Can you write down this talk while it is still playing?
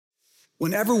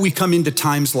Whenever we come into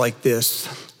times like this,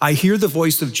 I hear the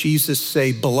voice of Jesus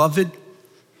say, "Beloved,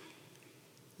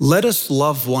 let us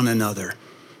love one another,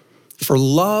 for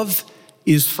love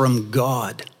is from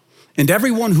God, and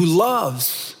everyone who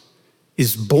loves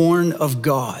is born of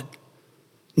God,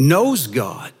 knows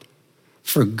God,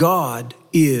 for God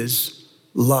is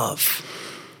love."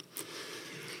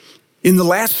 In the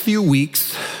last few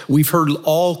weeks, we've heard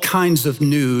all kinds of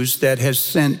news that has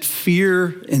sent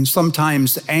fear and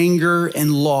sometimes anger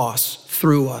and loss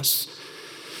through us.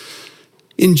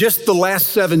 In just the last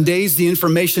 7 days, the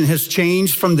information has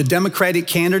changed from the Democratic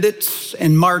candidates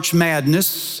and March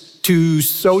Madness to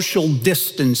social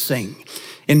distancing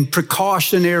and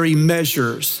precautionary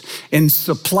measures and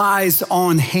supplies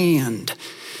on hand.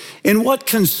 And what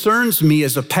concerns me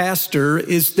as a pastor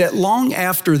is that long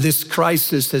after this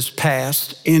crisis has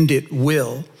passed, and it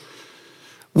will,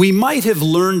 we might have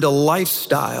learned a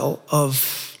lifestyle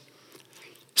of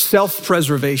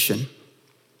self-preservation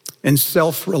and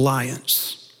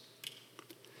self-reliance.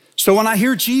 So when I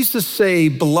hear Jesus say,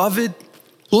 "Beloved,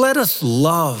 let us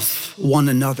love one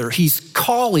another," he's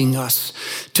calling us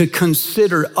to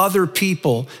consider other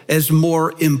people as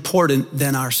more important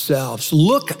than ourselves.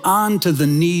 Look on to the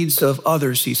needs of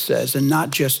others, he says, and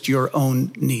not just your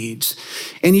own needs.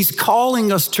 And he's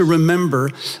calling us to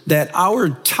remember that our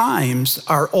times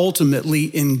are ultimately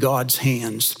in God's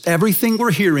hands. Everything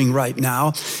we're hearing right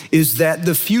now is that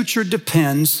the future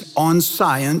depends on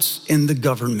science and the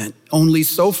government. Only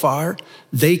so far,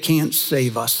 they can't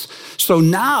save us. So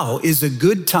now is a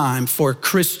good time for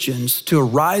Christians to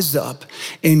rise up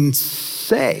and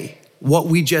say what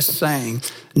we just sang: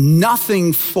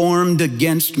 "Nothing formed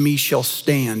against me shall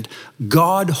stand.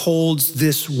 God holds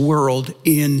this world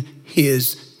in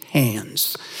his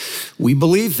hands." We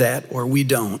believe that or we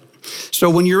don't. So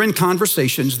when you're in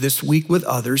conversations this week with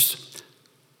others,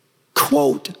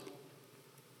 quote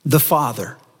the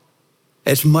Father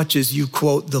as much as you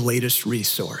quote the latest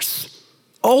resource.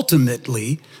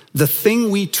 Ultimately, the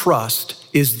thing we trust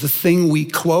is the thing we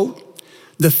quote,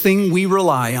 the thing we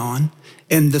rely on,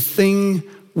 and the thing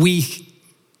we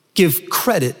give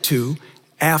credit to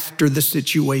after the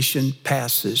situation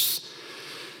passes.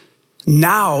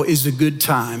 Now is a good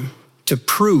time to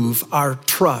prove our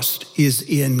trust is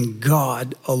in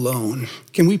God alone.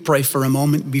 Can we pray for a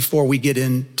moment before we get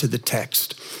into the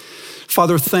text?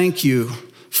 Father, thank you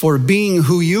for being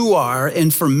who you are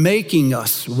and for making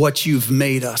us what you've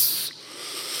made us.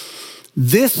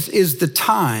 This is the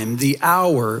time, the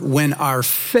hour, when our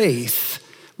faith,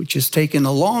 which has taken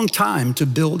a long time to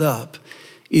build up,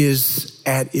 is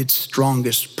at its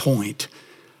strongest point.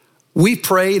 We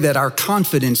pray that our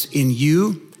confidence in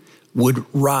you would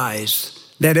rise,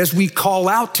 that as we call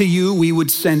out to you, we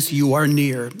would sense you are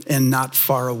near and not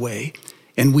far away.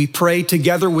 And we pray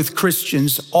together with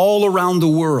Christians all around the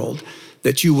world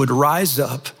that you would rise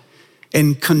up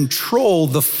and control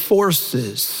the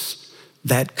forces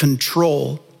that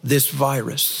control this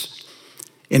virus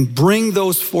and bring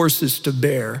those forces to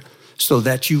bear so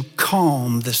that you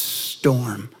calm the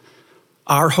storm.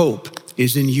 Our hope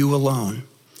is in you alone.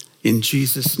 In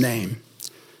Jesus' name,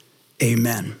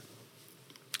 amen.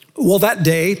 Well, that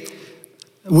day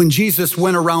when Jesus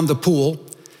went around the pool,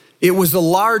 it was a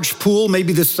large pool,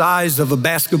 maybe the size of a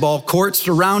basketball court,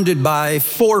 surrounded by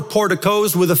 4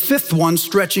 porticos with a 5th one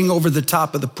stretching over the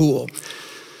top of the pool.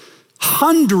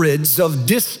 Hundreds of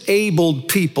disabled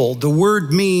people. The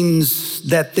word means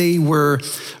that they were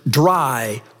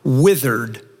dry,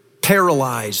 withered,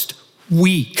 paralyzed,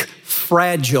 weak,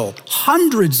 fragile.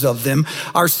 Hundreds of them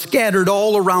are scattered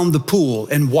all around the pool.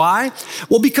 And why?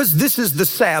 Well, because this is the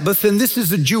Sabbath and this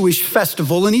is a Jewish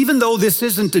festival. And even though this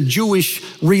isn't a Jewish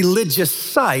religious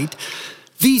site,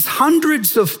 these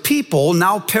hundreds of people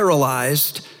now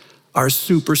paralyzed are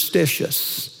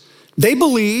superstitious. They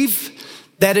believe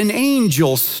that an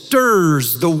angel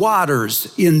stirs the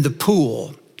waters in the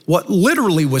pool. What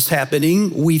literally was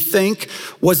happening, we think,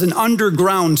 was an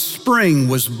underground spring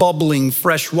was bubbling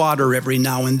fresh water every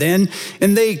now and then,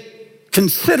 and they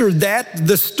considered that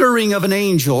the stirring of an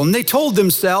angel. And they told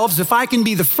themselves, if I can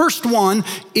be the first one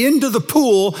into the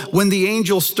pool when the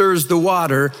angel stirs the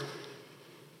water,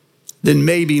 then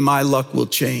maybe my luck will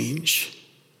change.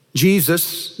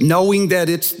 Jesus, knowing that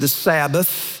it's the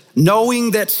Sabbath,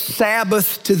 knowing that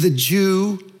Sabbath to the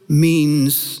Jew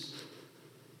means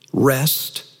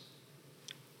rest,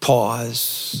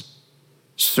 pause,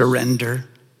 surrender,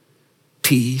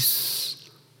 peace.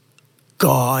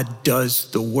 God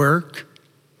does the work,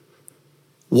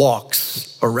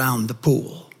 walks around the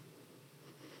pool.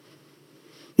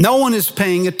 No one is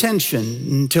paying attention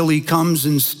until he comes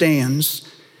and stands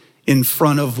in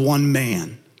front of one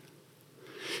man.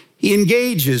 He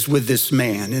engages with this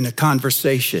man in a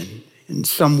conversation. And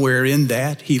somewhere in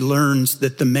that, he learns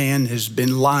that the man has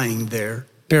been lying there,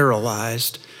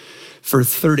 paralyzed, for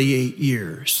 38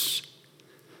 years.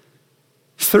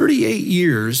 38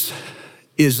 years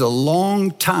is a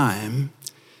long time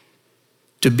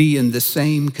to be in the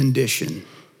same condition.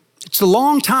 It's a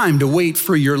long time to wait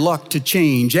for your luck to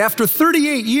change. After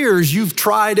 38 years, you've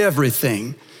tried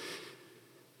everything.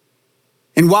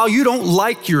 And while you don't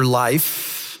like your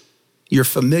life, you're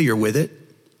familiar with it.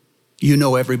 You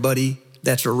know everybody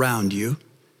that's around you.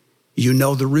 You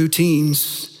know the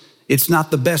routines. It's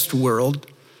not the best world,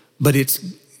 but it's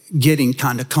getting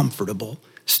kind of comfortable,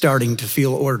 starting to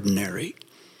feel ordinary.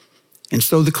 And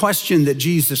so the question that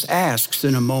Jesus asks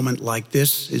in a moment like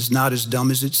this is not as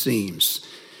dumb as it seems.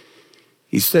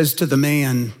 He says to the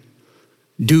man,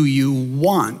 "Do you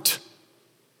want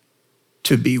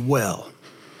to be well?"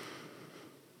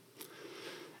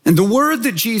 And the word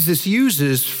that Jesus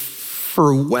uses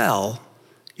for well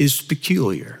is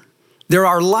peculiar. There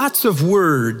are lots of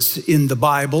words in the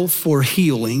Bible for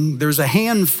healing. There's a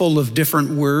handful of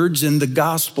different words in the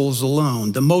Gospels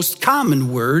alone. The most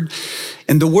common word,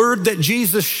 and the word that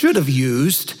Jesus should have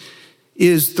used,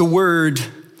 is the word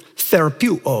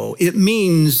therapeuo. It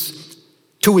means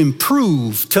to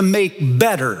improve, to make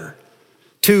better,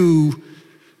 to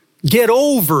get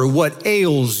over what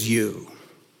ails you.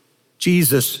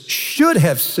 Jesus should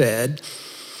have said,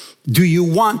 do you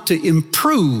want to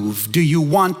improve? Do you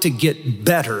want to get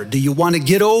better? Do you want to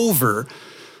get over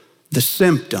the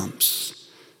symptoms?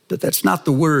 But that's not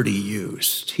the word he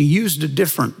used. He used a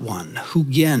different one,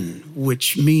 hugen,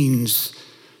 which means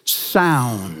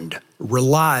sound,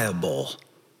 reliable,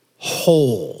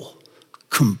 whole,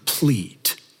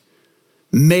 complete,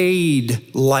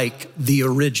 made like the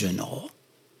original.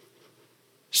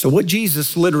 So what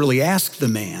Jesus literally asked the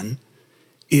man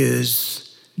is,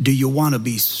 do you want to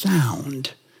be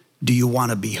sound? Do you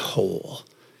want to be whole?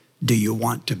 Do you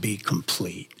want to be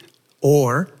complete?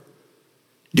 Or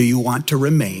do you want to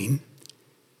remain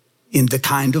in the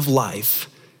kind of life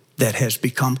that has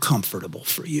become comfortable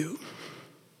for you?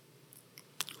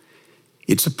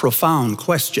 It's a profound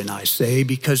question, I say,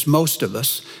 because most of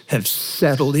us have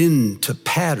settled into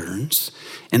patterns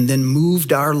and then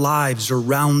moved our lives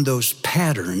around those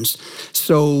patterns.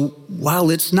 So while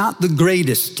it's not the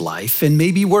greatest life, and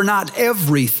maybe we're not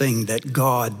everything that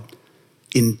God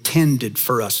intended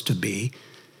for us to be,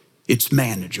 it's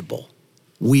manageable.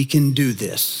 We can do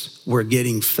this. We're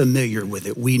getting familiar with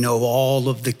it. We know all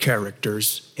of the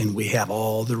characters and we have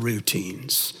all the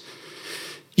routines.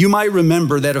 You might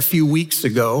remember that a few weeks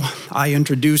ago, I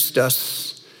introduced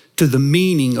us to the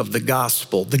meaning of the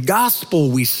gospel. The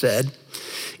gospel, we said,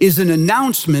 is an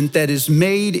announcement that is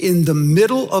made in the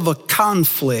middle of a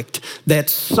conflict that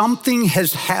something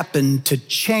has happened to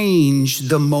change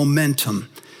the momentum.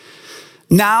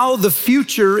 Now the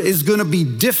future is going to be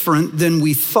different than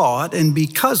we thought, and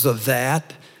because of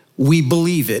that, we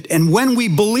believe it. And when we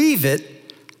believe it,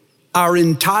 our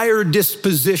entire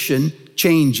disposition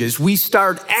changes. We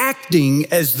start acting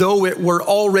as though it were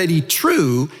already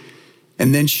true,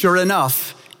 and then sure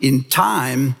enough, in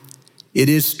time, it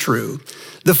is true.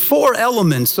 The four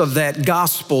elements of that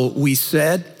gospel, we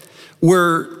said,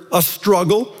 were a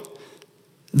struggle.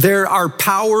 There are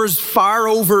powers far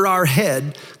over our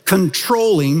head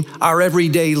controlling our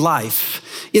everyday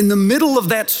life. In the middle of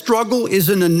that struggle is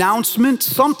an announcement.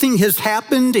 Something has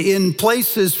happened in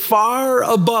places far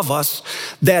above us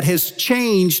that has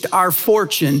changed our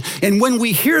fortune. And when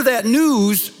we hear that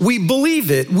news, we believe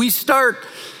it. We start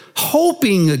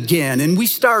hoping again, and we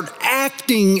start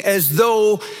acting as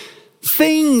though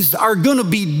things are going to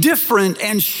be different.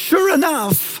 And sure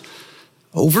enough,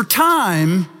 over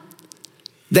time,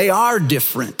 they are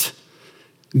different.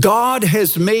 God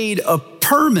has made a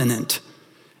permanent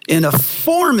and a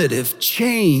formative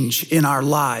change in our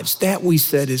lives. That, we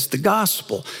said, is the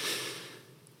gospel.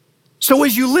 So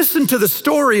as you listen to the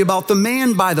story about the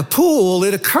man by the pool,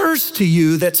 it occurs to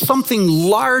you that something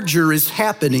larger is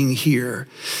happening here.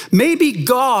 Maybe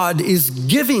God is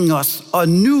giving us a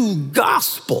new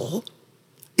gospel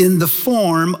in the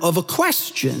form of a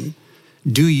question.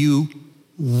 Do you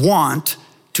want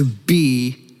to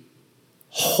be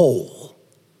whole,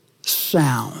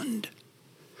 sound?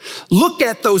 Look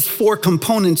at those four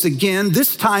components again,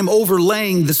 this time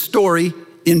overlaying the story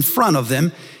in front of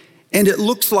them, and it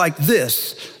looks like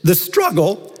this. The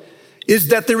struggle is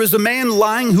that there is a man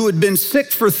lying who had been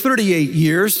sick for 38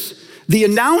 years. The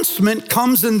announcement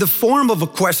comes in the form of a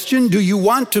question, do you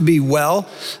want to be well?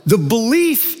 The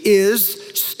belief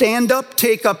is, stand up,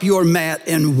 take up your mat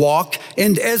and walk,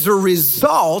 and as a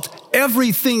result,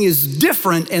 Everything is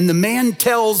different. And the man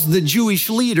tells the Jewish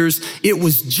leaders it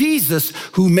was Jesus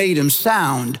who made him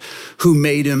sound, who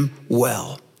made him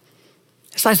well.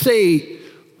 As I say,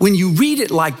 when you read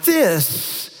it like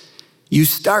this, you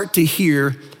start to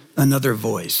hear another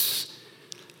voice.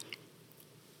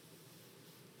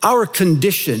 Our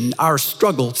condition, our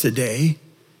struggle today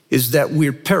is that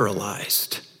we're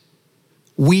paralyzed,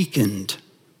 weakened,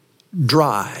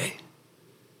 dry,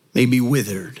 maybe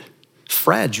withered,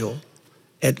 fragile,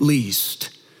 at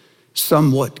least,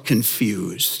 somewhat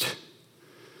confused.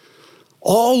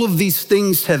 All of these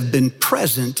things have been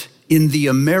present in the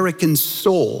American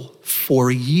soul for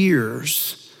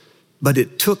years, but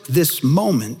it took this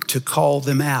moment to call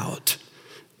them out.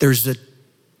 There's a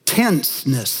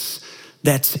tenseness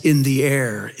that's in the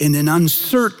air, in an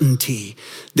uncertainty.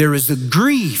 There is a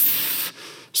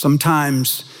grief,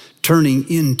 sometimes turning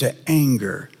into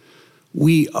anger.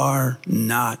 We are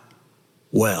not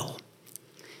well.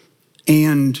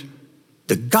 And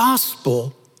the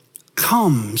gospel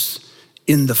comes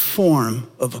in the form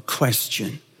of a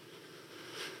question.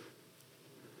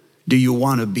 Do you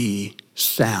want to be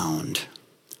sound?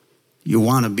 You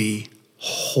want to be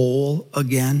whole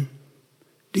again?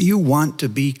 Do you want to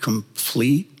be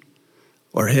complete,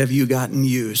 or have you gotten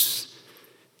used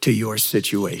to your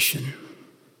situation?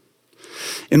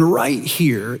 And right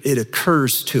here, it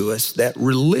occurs to us that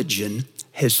religion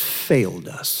has failed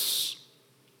us.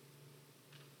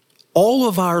 All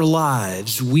of our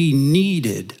lives, we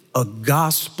needed a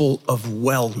gospel of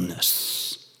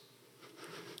wellness.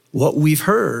 What we've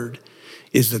heard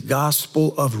is a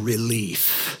gospel of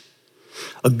relief.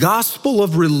 A gospel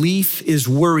of relief is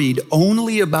worried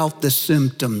only about the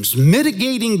symptoms,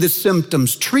 mitigating the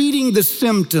symptoms, treating the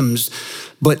symptoms,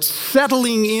 but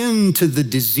settling into the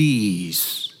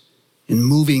disease and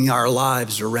moving our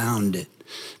lives around it.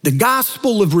 The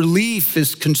gospel of relief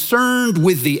is concerned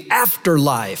with the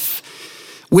afterlife,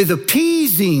 with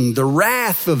appeasing the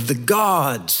wrath of the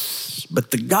gods.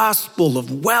 But the gospel of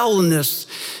wellness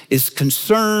is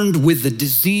concerned with the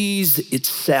disease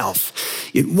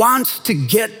itself. It wants to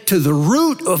get to the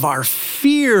root of our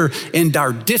fear and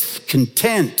our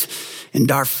discontent and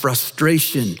our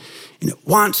frustration. And it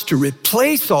wants to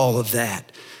replace all of that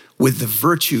with the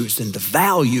virtues and the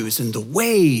values and the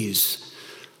ways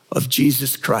of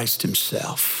Jesus Christ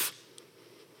himself.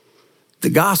 The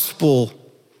gospel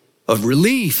of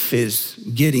relief is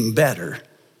getting better.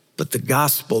 But the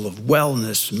gospel of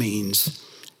wellness means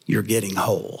you're getting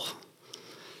whole.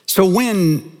 So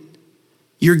when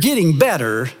you're getting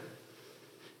better,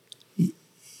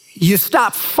 you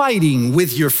stop fighting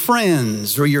with your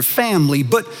friends or your family,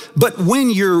 but when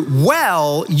you're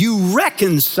well, you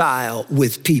reconcile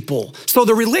with people. So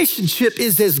the relationship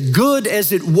is as good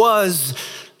as it was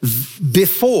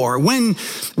before. When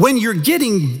you're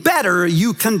getting better,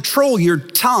 you control your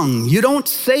tongue. You don't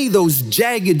say those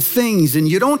jagged things and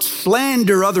you don't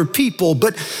slander other people.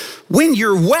 But when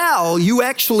you're well, you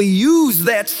actually use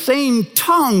that same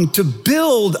tongue to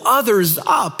build others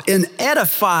up and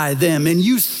edify them. And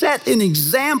you set an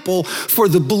example for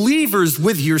the believers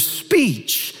with your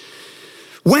speech.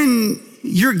 When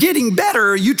you're getting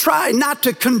better, you try not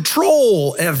to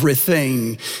control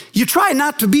everything. You try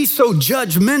not to be so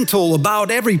judgmental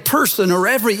about every person or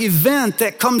every event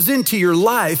that comes into your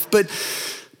life. But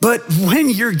when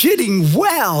you're getting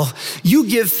well, you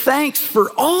give thanks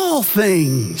for all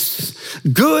things,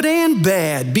 good and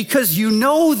bad, because you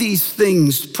know these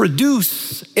things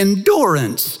produce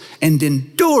endurance. And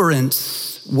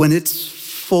endurance, when it's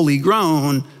fully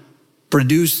grown,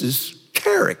 produces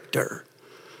character.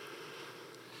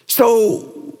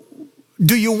 So,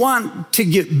 do you want to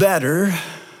get better,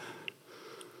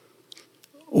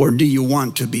 or do you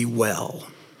want to be well?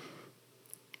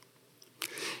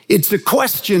 It's a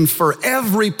question for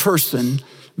every person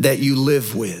that you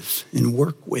live with and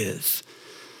work with.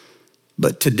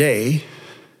 But today,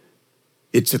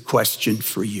 it's a question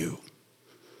for you.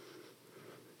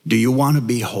 Do you want to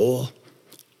be whole?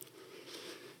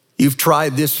 You've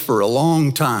tried this for a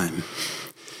long time.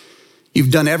 You've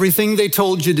done everything they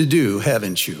told you to do,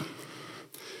 haven't you?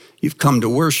 You've come to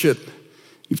worship.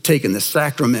 You've taken the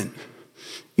sacrament.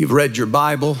 You've read your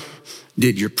Bible,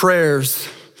 did your prayers,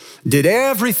 did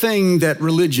everything that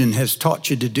religion has taught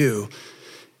you to do.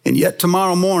 And yet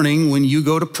tomorrow morning when you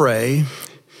go to pray,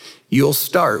 you'll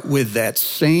start with that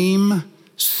same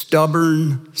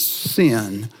stubborn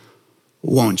sin,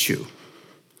 won't you?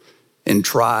 And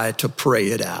try to pray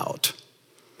it out.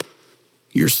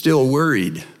 You're still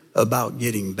worried about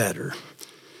getting better.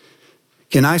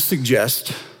 Can I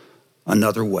suggest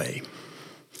another way?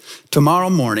 Tomorrow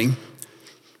morning,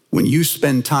 when you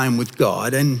spend time with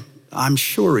God, and I'm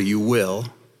sure you will.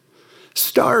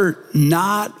 Start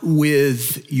not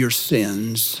with your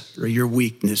sins or your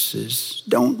weaknesses.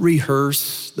 Don't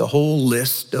rehearse the whole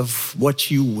list of what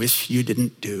you wish you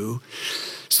didn't do.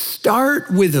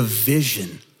 Start with a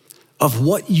vision of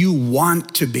what you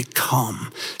want to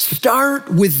become. Start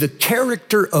with the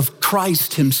character of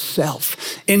Christ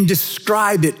himself and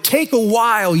describe it. Take a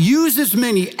while, use as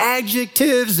many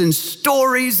adjectives and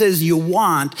stories as you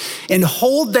want, and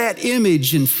hold that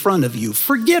image in front of you.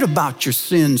 Forget about your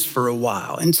sins for a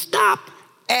while and stop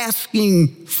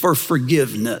asking for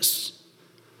forgiveness.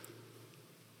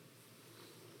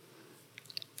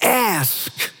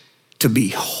 Ask to be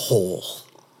whole.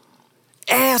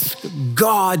 Ask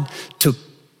God to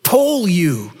pull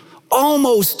you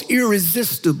almost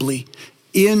irresistibly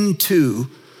into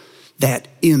that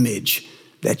image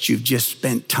that you've just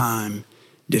spent time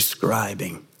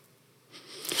describing.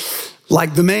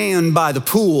 Like the man by the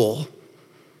pool,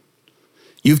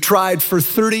 you've tried for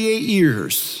 38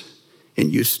 years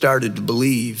and you started to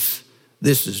believe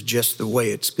this is just the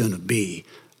way it's going to be.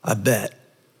 I bet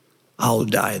I'll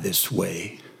die this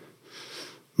way.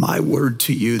 My word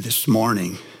to you this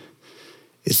morning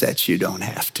is that you don't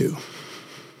have to.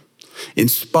 In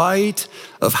spite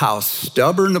of how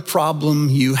stubborn a problem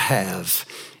you have,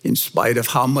 in spite of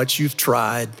how much you've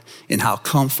tried and how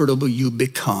comfortable you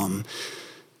become,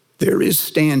 there is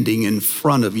standing in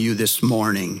front of you this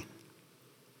morning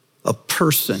a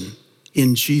person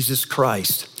in Jesus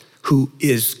Christ who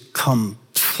is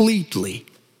completely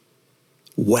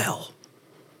well.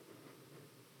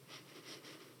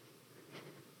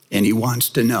 And he wants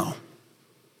to know,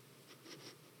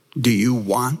 do you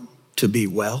want to be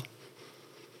well?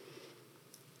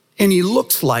 And he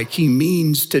looks like he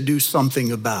means to do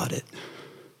something about it.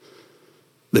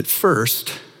 But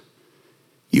first,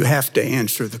 you have to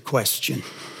answer the question.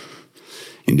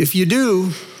 And if you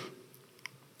do,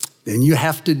 then you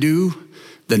have to do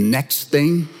the next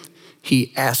thing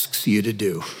he asks you to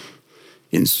do.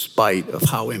 In spite of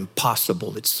how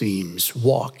impossible it seems.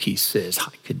 Walk, he says.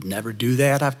 I could never do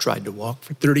that. I've tried to walk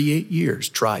for 38 years.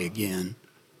 Try again.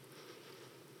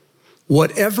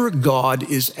 Whatever God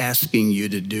is asking you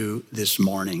to do this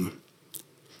morning,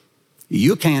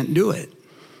 you can't do it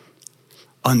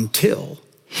until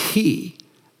he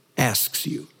asks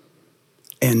you.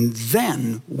 And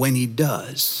then when he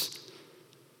does,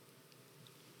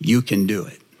 you can do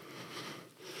it.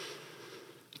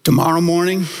 Tomorrow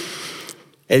morning,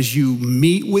 as you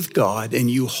meet with God and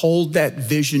you hold that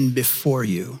vision before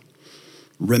you,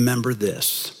 remember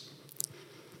this.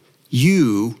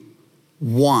 You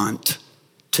want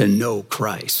to know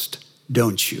Christ,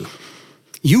 don't you?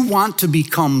 You want to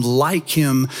become like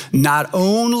him, not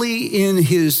only in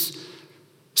his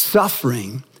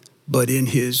suffering, but in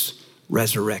his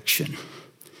resurrection.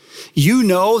 You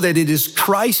know that it is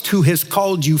Christ who has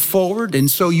called you forward, and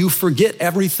so you forget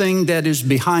everything that is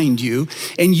behind you,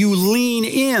 and you lean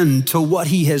in to what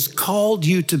he has called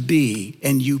you to be,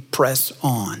 and you press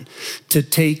on to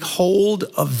take hold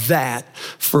of that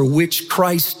for which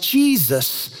Christ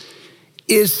Jesus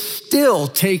is still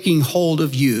taking hold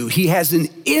of you. He has an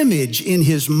image in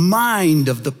his mind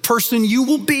of the person you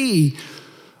will be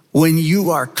when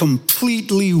you are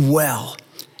completely well.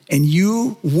 And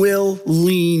you will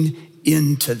lean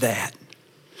into that.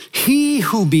 He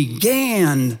who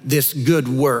began this good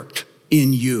work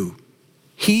in you,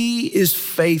 he is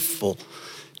faithful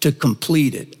to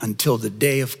complete it until the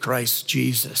day of Christ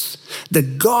Jesus. The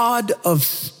God of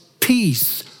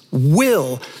peace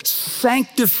will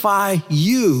sanctify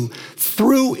you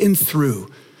through and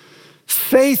through.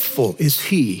 Faithful is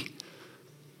he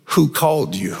who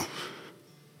called you.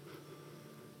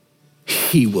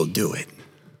 He will do it.